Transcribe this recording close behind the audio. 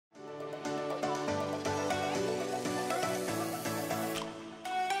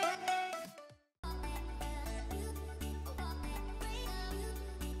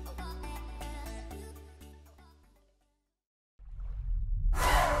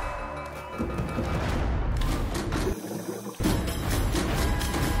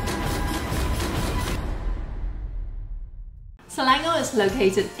Selangor is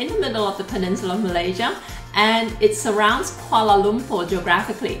located in the middle of the peninsula of Malaysia and it surrounds Kuala Lumpur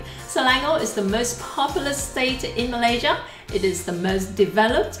geographically. Selangor is the most populous state in Malaysia, it is the most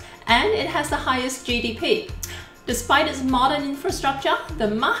developed, and it has the highest GDP. Despite its modern infrastructure, the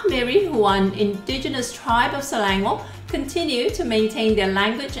Mahmeri, who are an indigenous tribe of Selangor, continue to maintain their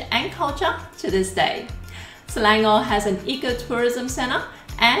language and culture to this day. Selangor has an ecotourism centre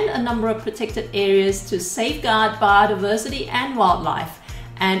and a number of protected areas to safeguard biodiversity and wildlife.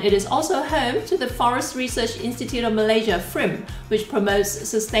 And it is also home to the Forest Research Institute of Malaysia, FRIM, which promotes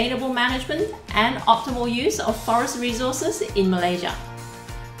sustainable management and optimal use of forest resources in Malaysia.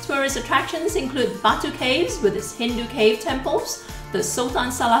 Tourist attractions include Batu Caves with its Hindu cave temples, the Sultan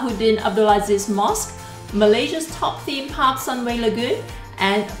Salahuddin Abdulaziz Mosque, Malaysia's top theme park Sunway Lagoon,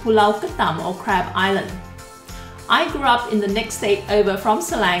 and Pulau Ketam or Crab Island. I grew up in the next state over from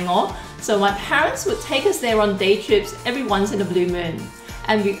Selangor, so my parents would take us there on day trips every once in a blue moon.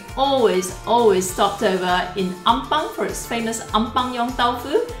 And we always stopped over in Ampang for its famous Ampang Yong Tau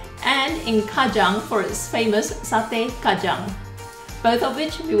Foo and in Kajang for its famous Satay Kajang, both of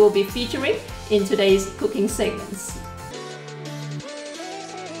which we will be featuring in today's cooking segments.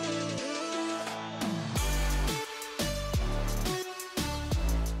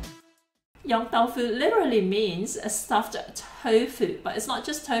 Yong Tau Foo literally means a stuffed tofu, but it's not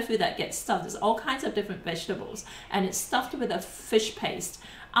just tofu that gets stuffed, there's all kinds of different vegetables and it's stuffed with a fish paste.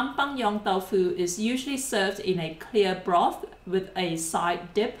 Ampang Yong Tau Foo is usually served in a clear broth with a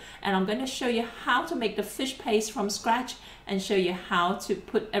side dip, and I'm going to show you how to make the fish paste from scratch and show you how to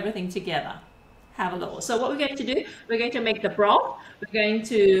put everything together. Have a look. So what we're going to do, we're going to make the broth. We're going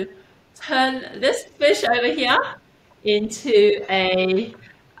to turn this fish over here into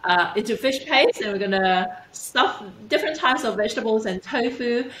fish paste, and we're going to stuff different types of vegetables and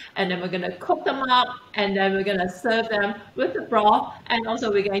tofu, and then we're going to cook them up, and then we're going to serve them with the broth, and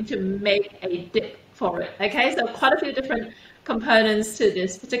also we're going to make a dip for it. Okay, so quite a few different components to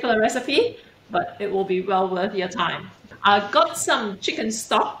this particular recipe, but it will be well worth your time. I've got some chicken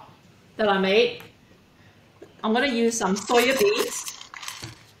stock that I made. I'm going to use some soya beans.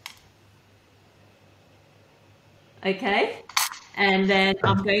 Okay. And then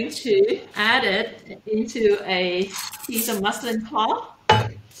I'm going to add it into a piece of muslin cloth,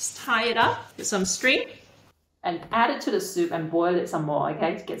 just tie it up with some string and add it to the soup and boil it some more,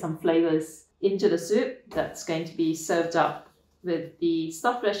 okay, to get some flavors into the soup that's going to be served up with the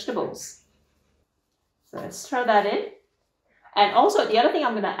stuffed vegetables. So let's throw that in. And also the other thing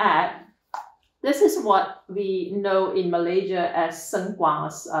I'm going to add, this is what we know in Malaysia as sengkuang,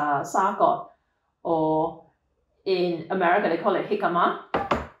 sagot, or in America, they call it jicama.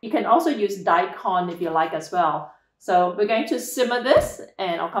 You can also use daikon if you like as well. So we're going to simmer this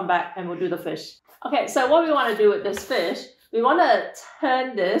and I'll come back and we'll do the fish. Okay, so what we want to do with this fish, we want to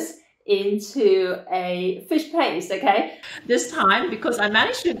turn this into a fish paste, okay? This time, because I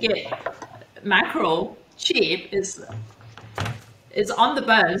managed to get mackerel cheap, it's on the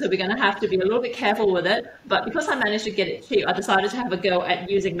bone, so we're going to have to be a little bit careful with it. But because I managed to get it cheap, I decided to have a go at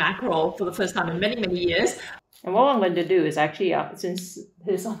using mackerel for the first time in many years. And what I'm going to do is actually, since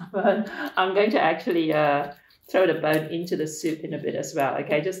it's on the bone, I'm going to actually throw the bone into the soup in a bit as well,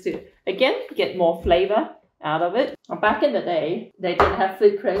 okay? Just to, again, get more flavor out of it. Back in the day, they didn't have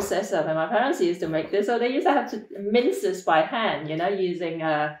food processor, and my parents used to make this, so they used to have to mince this by hand, you know, using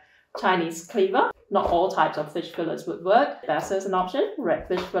a Chinese cleaver. Not all types of fish fillets would work. Bass is an option, red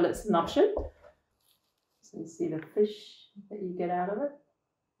fish fillets an option. So you see the fish that you get out of it,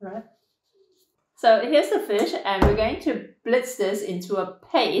 right? So here's the fish, and we're going to blitz this into a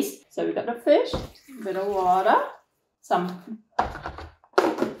paste. So we've got the fish, a bit of water, some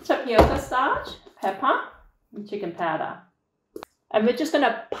tapioca starch, pepper, and chicken powder. And we're just going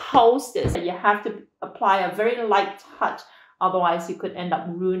to pulse this. You have to apply a very light touch, otherwise you could end up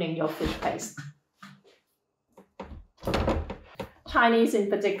ruining your fish paste. Chinese in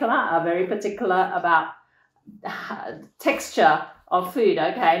particular are very particular about texture of food,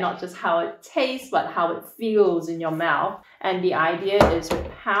 okay? Not just how it tastes, but how it feels in your mouth. And the idea is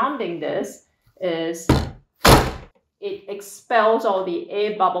with pounding this is it expels all the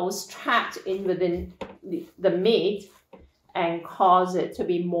air bubbles trapped in within the meat and cause it to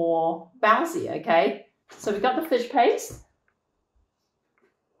be more bouncy, okay? So we've got the fish paste.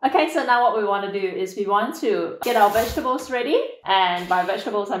 Okay, so now what we want to do is we want to get our vegetables ready. And by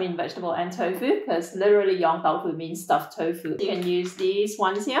vegetables, I mean vegetable and tofu, because literally Yong Tau Foo means stuffed tofu. You can use these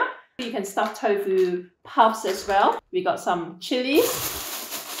ones here. You can stuff tofu puffs as well. We got some chilies,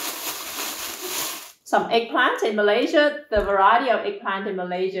 some eggplant. In Malaysia, the variety of eggplant in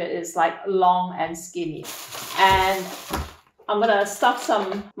Malaysia is like long and skinny. And I'm gonna stuff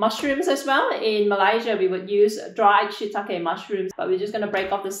some mushrooms as well. In Malaysia, we would use dried shiitake mushrooms, but we're just gonna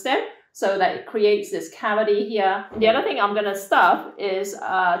break off the stem so that it creates this cavity here. The other thing I'm gonna stuff is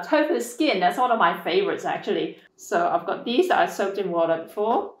tofu skin. That's one of my favorites actually. So I've got these that I soaked in water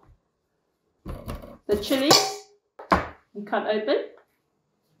before. The chilies, you cut open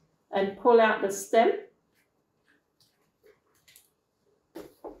and pull out the stem.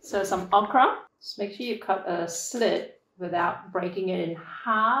 So some okra. Just make sure you cut a slit without breaking it in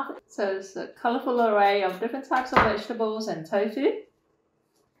half. So it's a colorful array of different types of vegetables and tofu.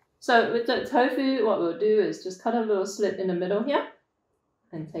 So with the tofu, what we'll do is just cut a little slit in the middle here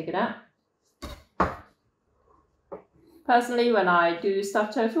and take it out. Personally, when I do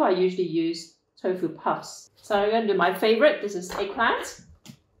stuffed tofu, I usually use tofu puffs. So I'm going to do my favorite. This is eggplant.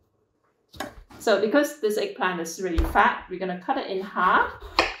 So because this eggplant is really fat, we're going to cut it in half.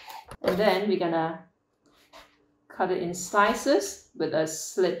 And then we're going to cut it in slices with a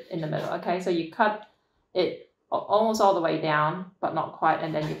slit in the middle. Okay, so you cut it almost all the way down, but not quite.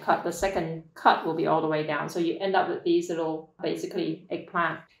 And then you cut the second cut will be all the way down. So you end up with these little, basically,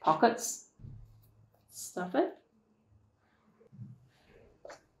 eggplant pockets. Stuff it.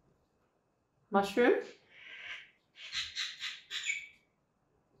 Mushroom.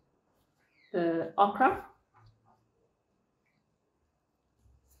 The okra.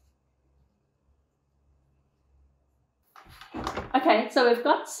 Okay, so we've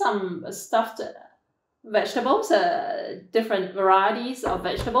got some stuffed vegetables, different varieties of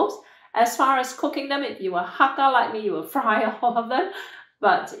vegetables. As far as cooking them, if you were Hakka like me, you will fry all of them.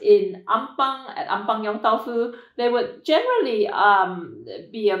 But in Ampang, at Ampang Yong Tau Foo, they would generally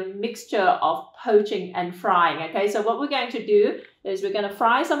be a mixture of poaching and frying. Okay, so what we're going to do is we're going to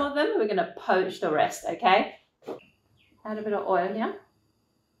fry some of them, we're going to poach the rest. Okay, add a bit of oil here.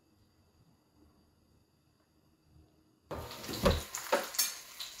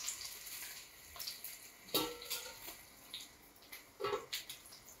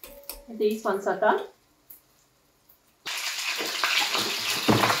 These ones are done.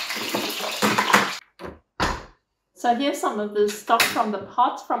 So here's some of the stock from the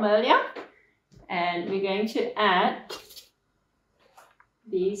pot from earlier. And we're going to add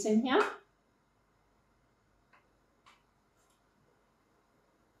these in here.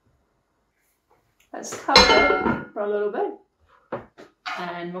 Let's cover it for a little bit.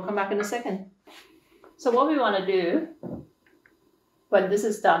 And we'll come back in a second. So what we want to do when this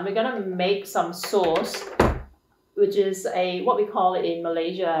is done, we're going to make some sauce, which is what we call it in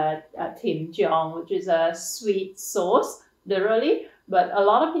Malaysia, tim jiong, which is a sweet sauce, literally. But a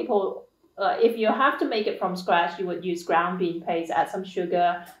lot of people, if you have to make it from scratch, you would use ground bean paste, add some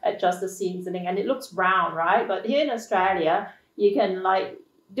sugar, adjust the seasoning, and it looks brown, right? But here in Australia, you can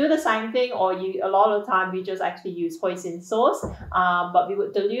do the same thing, or a lot of the time we just actually use hoisin sauce. But we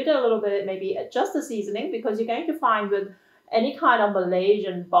would dilute it a little bit, maybe adjust the seasoning, because you're going to find with any kind of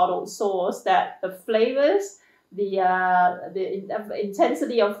Malaysian bottled sauce that the flavors, the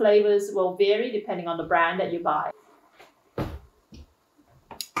intensity of flavors will vary depending on the brand that you buy.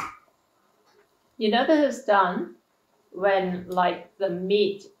 You know that it's done when the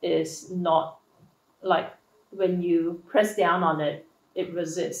meat is not, when you press down on it, it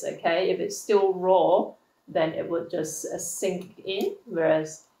resists, okay? If it's still raw, then it would just sink in,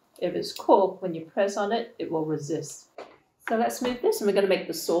 whereas if it's cooked, when you press on it, it will resist. So let's move this, and we're going to make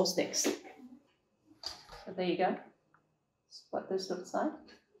the sauce next. So there you go. That's what this looks like.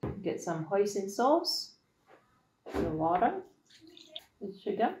 Get some hoisin sauce, the water, the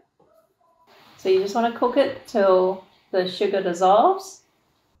sugar. So you just want to cook it till the sugar dissolves.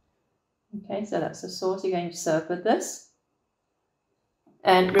 Okay, so that's the sauce you're going to serve with this.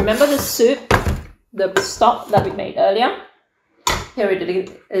 And remember the soup, the stock that we made earlier? Here it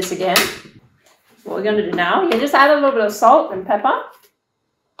is again. What we're going to do now, you can just add a little bit of salt and pepper.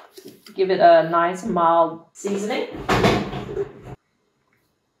 Give it a nice mild seasoning.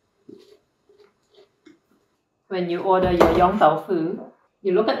 When you order your Yong Tau Foo,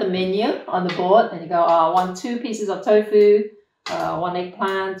 you look at the menu on the board and you go, I want 2 pieces of tofu, 1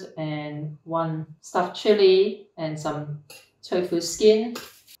 eggplant, and 1 stuffed chili, and some tofu skin.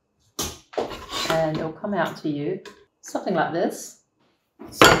 And it'll come out to you something like this.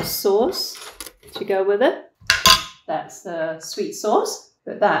 Some sauce to go with it. That's the sweet sauce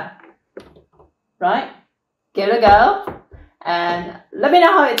with that. Right? Give it a go. And let me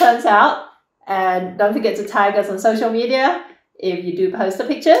know how it turns out. And don't forget to tag us on social media if you do post the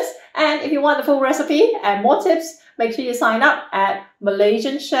pictures. And if you want the full recipe and more tips, make sure you sign up at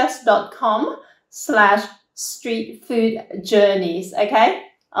malaysianchefs.com/streetfoodjourneys. Okay?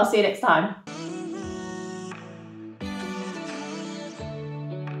 I'll see you next time.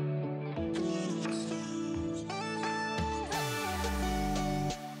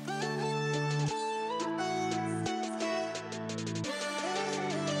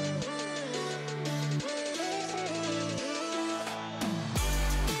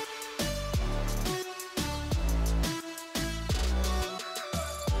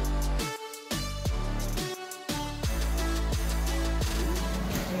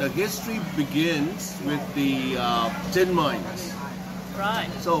 the history begins with the tin mines. Right.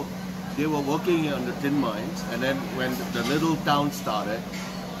 So they were working on the tin mines, and then when the little town started,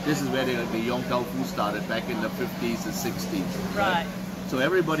 this is where the Yong Tau Foo started back in the 50s and 60s. Right. So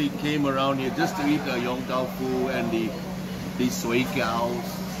everybody came around here just to eat the Yong Tau Foo and the sui cows.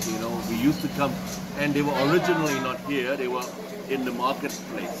 You know, we used to come, and they were originally not here. They were in the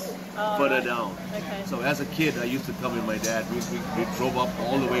marketplace further down. Okay. So as a kid, I used to come with my dad. We drove up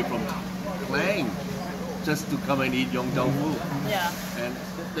all the way from Klang just to come and eat Yong Tau Foo. Yeah. And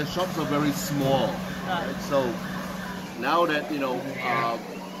the shops are very small. Right. So now that, you know,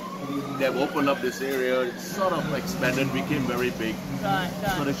 they've opened up this area, it's sort of expanded, became very big. Right.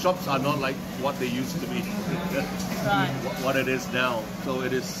 So the shops are not like what they used to be, Right. what it is now. So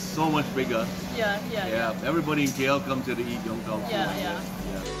it is so much bigger. Yeah. Everybody in KL comes here to eat Yong Tau Foo. Yeah.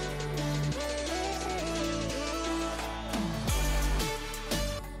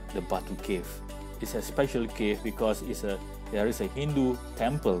 The Batu Cave. It's a special cave because there is a Hindu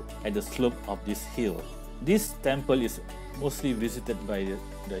temple at the slope of this hill. This temple is mostly visited by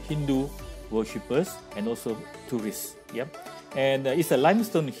the Hindu worshippers and also tourists. Yep. And it's a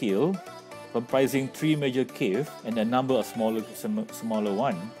limestone hill comprising 3 major caves and a number of smaller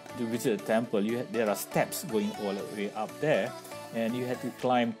ones. To visit the temple, there are steps going all the way up there, and you have to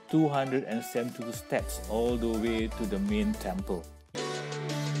climb 272 steps all the way to the main temple.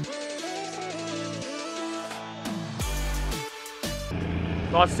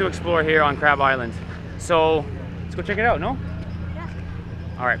 Lots to explore here on Crab Island. So let's go check it out, no? Yeah.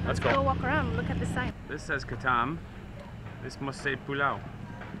 All right, let's Go go. walk around, look at the sign. This says Katam. This must say Pulau.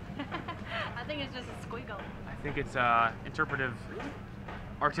 I think it's just a squiggle. I think it's a interpretive,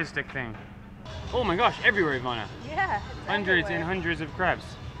 artistic thing. Oh my gosh, everywhere, Ivana. Yeah. Hundreds and hundreds of crabs.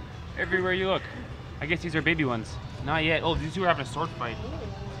 Everywhere you look. I guess these are baby ones. Not yet. Oh, these two are having a sword fight.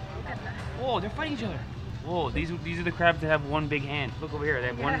 Whoa, they're fighting each other. Whoa, these are the crabs that have one big hand. Look over here. They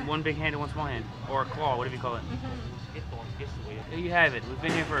have one big hand and one small hand. Or a claw, whatever you call it. There you have it. We've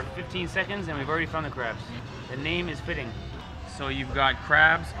been here for 15 seconds and we've already found the crabs. The name is fitting. So you've got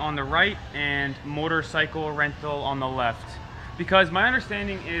crabs on the right and motorcycle rental on the left. Because my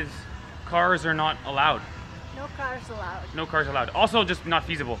understanding is cars are not allowed. No cars allowed. No cars allowed. Also just not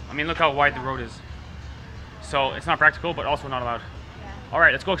feasible. I mean, look how wide the road is. So it's not practical, but also not allowed. Yeah. All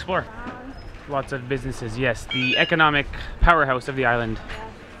right, let's go explore. Lots of businesses, yes. The economic powerhouse of the island.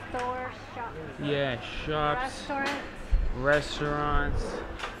 Yeah. Stores, shops. Yeah, shops, Restaurants. restaurants.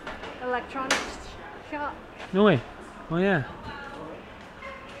 Electronics shop. No way. Oh yeah.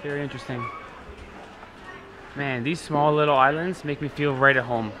 Very interesting. Man, these small little islands make me feel right at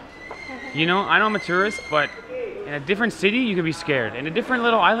home. You know, I know I'm a tourist, but in a different city, you can be scared. In a different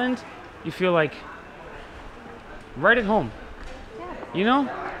little island, you feel like right at home. Yeah. You know?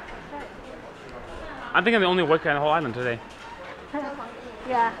 I think I'm the only white guy on the whole island today.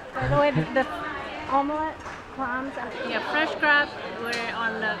 Yeah. By the way, the omelette, clams, and yeah, fresh crab. We're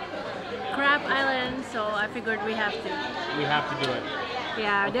on the crab island, so I figured we have to. We have to do it.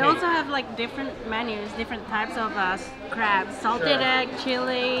 Yeah, they Okay. also have like different menus, different types of crabs. Salted Sure. egg,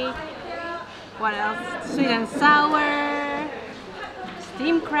 chili, what else? Sweet and sour,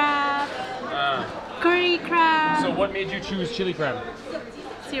 steamed crab, curry crab. So what made you choose chili crab?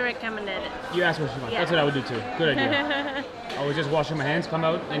 She recommended it. You asked what she wants. Yeah. That's what I would do too. Good idea. I was just washing my hands, come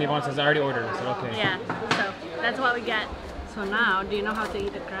out, and Yvonne says, I already ordered. I said, okay. Yeah, so that's what we get. So now, do you know how to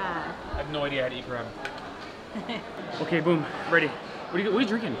eat a crab? I have no idea how to eat crab. Okay, boom, ready. What are you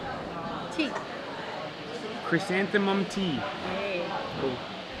drinking? Tea. Chrysanthemum tea. Hey. Cool.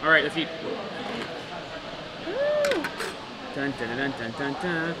 All right, let's eat. Woo! Dun, dun, dun, dun, dun,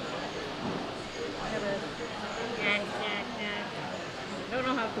 dun. I don't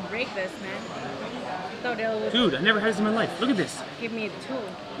know how to break this, man. So they'll Dude, I've never had this in my life. Look at this. give me a tool.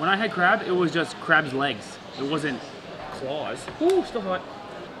 When I had crab, it was just crab's legs. It wasn't claws. Ooh, still hot.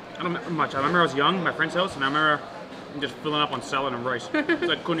 I don't remember much. I remember I was young, my friend's house, and I remember just filling up on salad and rice. So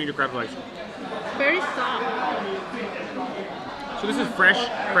I couldn't eat the crab legs. Very soft. So this is fresh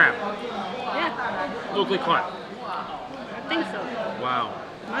crab, Yeah, locally caught. I think so. Wow.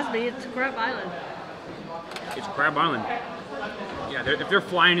 Must be. It's Crab Island. It's Crab Island. Yeah, if they're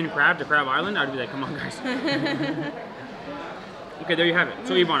flying in crab to Crab Island, I'd be like, come on, guys. Okay, there you have it.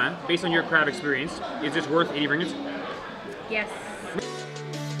 So, Ivana, based on your crab experience, is this worth 80 ringgits? Yes.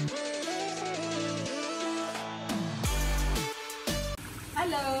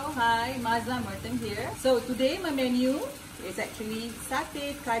 Hello, hi, Mazna Merten here. So today my menu is actually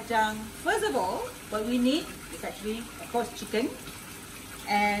Satay Kajang. First of all, what we need is actually, of course, chicken.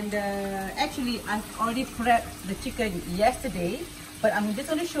 And actually, I've already prepped the chicken yesterday. but I'm just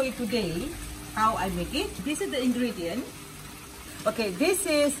going to show you today how I make it. This is the ingredient. Okay, this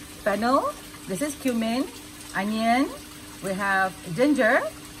is fennel, this is cumin, onion, we have ginger,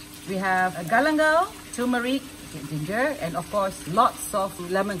 we have a galangal, turmeric, ginger, and of course lots of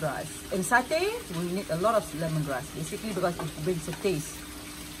lemongrass. In satay, we need a lot of lemongrass, basically because it brings a taste.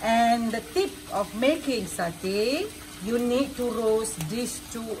 And the tip of making satay, you need to roast these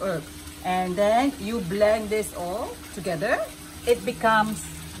two herbs, and then you blend this all together. It becomes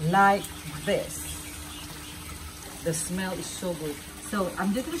like this. The smell is so good. So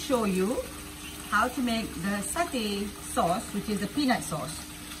I'm just going to show you how to make the satay sauce, which is the peanut sauce.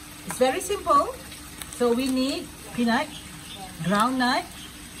 It's very simple. So we need peanut, ground nut,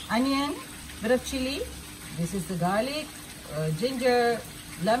 onion, bit of chili. This is the garlic, ginger,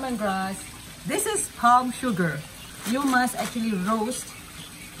 lemongrass. This is palm sugar. You must actually roast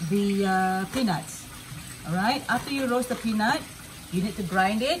the peanuts. Alright, after you roast the peanut, you need to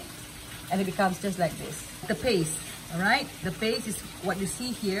grind it and it becomes just like this. The paste, alright, the paste is what you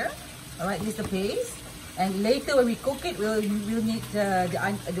see here. Alright, this is the paste. And later when we cook it, we'll need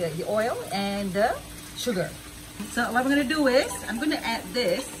the oil and the sugar. So what I'm going to do is, I'm going to add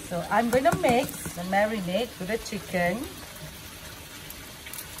this. So I'm going to mix the marinade to the chicken.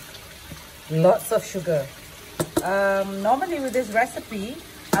 Lots of sugar. Normally with this recipe,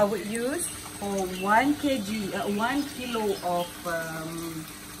 I would use for 1 kilo of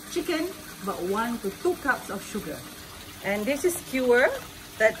chicken, about 1 to 2 cups of sugar. And this is skewer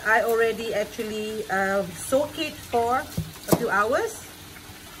that I already actually soak it for a few hours.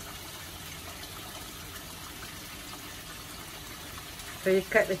 So you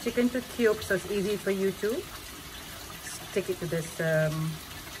cut the chicken to cubes so it's easy for you to take it to this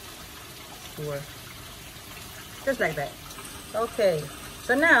skewer. Just like that. Okay.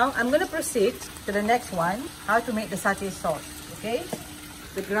 So now I'm going to proceed to the next one, how to make the satay sauce. Okay.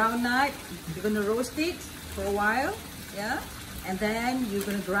 The ground nut, you're going to roast it for a while. Yeah. And then you're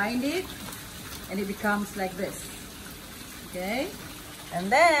going to grind it and it becomes like this. Okay.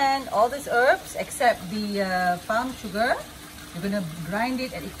 And then all these herbs except the palm sugar, you're going to grind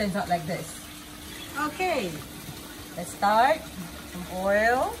it and it turns out like this. Okay. Let's start. Some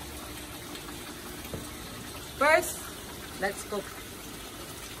oil. First, let's cook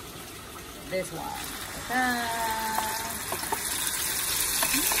this one.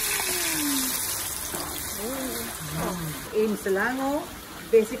 In Selangor,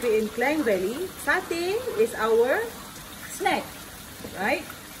 basically in Klang Valley, satay is our snack, right?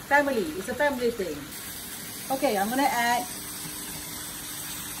 Family, it's a family thing. Okay, I'm gonna add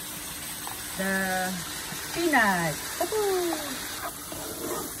the peanut.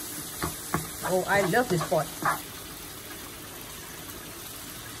 Oh, I love this pot.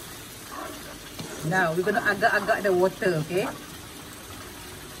 Now we're gonna agak-agak the water, okay?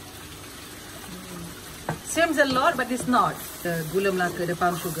 Seems a lot, but it's not. The gula melaka, the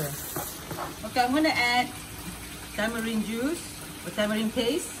palm sugar. Okay, I'm gonna add tamarind juice or tamarind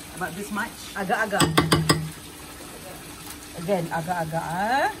paste, about this much. Agak-agak. Again,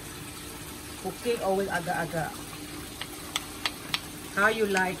 agak-agak. Cooking always agak-agak. How you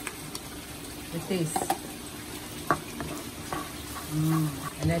like the taste.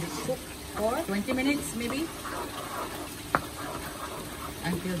 And let it cook for 20 minutes maybe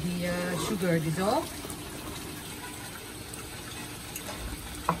until the sugar dissolves.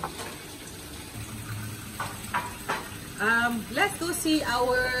 Let's go see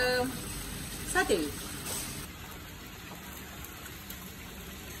our satay.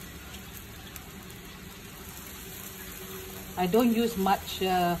 I don't use much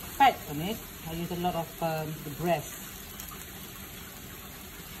fat on it. I use a lot of the breast.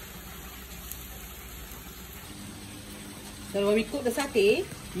 So when we cook the satay,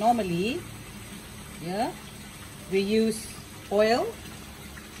 normally, yeah, we use oil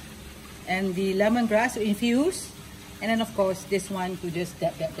and the lemongrass to infuse, and then of course this one to just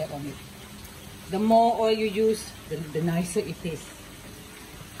dab on it. The more oil you use, the nicer it is.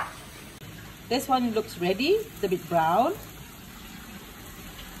 This one looks ready, it's a bit brown.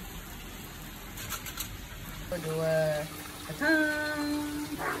 We'll do a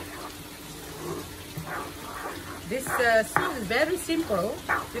this sauce is very simple.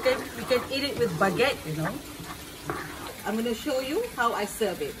 We can eat it with baguette, you know. I'm going to show you how I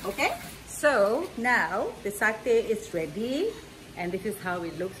serve it, okay? So now the satay is ready, and this is how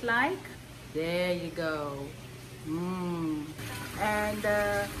it looks like. There you go. And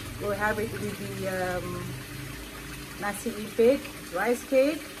we'll have it with the nasi ipit, rice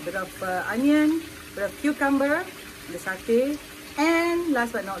cake, bit of onion, bit of cucumber, the satay, and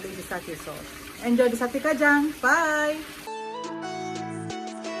last but not least the satay sauce. Enjoy the Satay Kajang. Bye!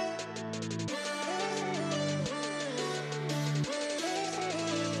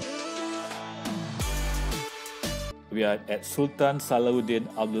 We are at Sultan Salahuddin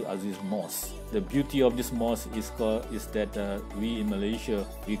Abdul Aziz Mosque. The beauty of this mosque is that we in Malaysia,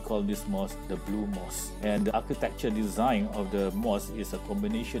 we call this mosque the Blue Mosque. And the architecture design of the mosque is a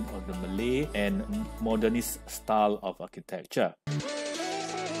combination of the Malay and modernist style of architecture.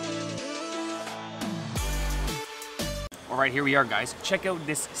 All right, here we are, guys. Check out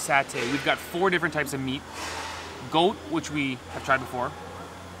this satay. We've got 4 different types of meat. Goat, which we have tried before.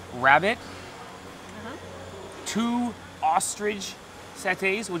 Rabbit. 2 ostrich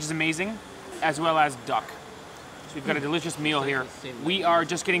satays, which is amazing, as well as duck. So we've got a delicious meal here. We are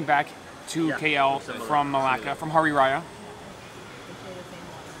just getting back to KL from Malacca, from Hari Raya.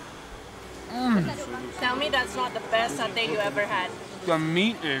 Tell me that's not the best satay you ever had. The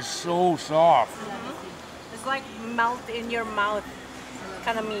meat is so soft. It's like melt in your mouth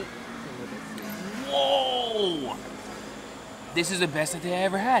kind of meat. Whoa! This is the best satay I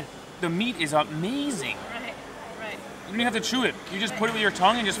ever had. The meat is amazing. Right, right. You don't even have to chew it. You just put it with your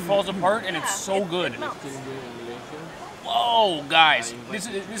tongue and it just falls apart, and it's so good. Whoa, guys! This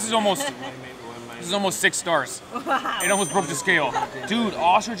is almost 6 stars. Wow. It almost broke the scale. Dude,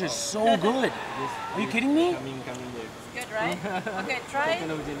 ostrich is so good. Are you kidding me? Good, right? Okay, try it.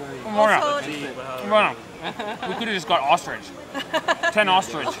 We could have just got ostrich. 10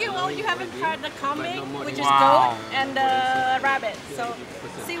 ostrich. Okay, well, you haven't tried the kambing, which is Wow. goat, and the rabbit. So,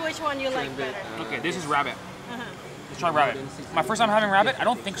 see which one you like better. Okay, this is rabbit. Let's try rabbit. My first time having rabbit? I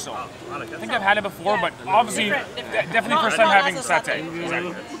don't think so. I think I've had it before, but obviously, Different. definitely first time having satay.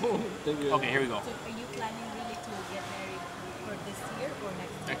 Exactly. Okay, here we go. Are you planning really to get married for this year or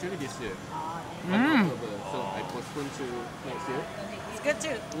next year? Actually this year. So I postponed to next year. It's good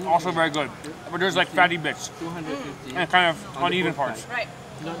too. Also very good. But there's like fatty bits 250. and kind of uneven parts. Right.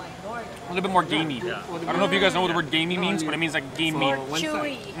 A little bit more gamey. I don't know if you guys know what the word gamey means, but it means like game meat.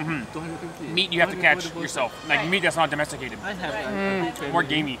 Chewy. 250. Meat you have to catch yourself. Like meat that's not domesticated. I have More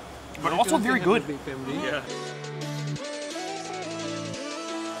gamey. But also very good. Big family.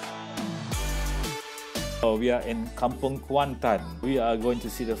 So we are in Kampung Kuantan. We are going to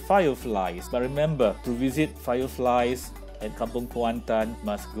see the fireflies. But remember, to visit fireflies at Kampung Kuantan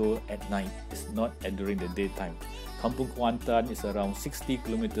must go at night. It's not during the daytime. Kampung Kuantan is around 60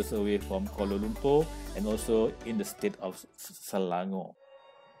 kilometers away from Kuala Lumpur and also in the state of Selangor.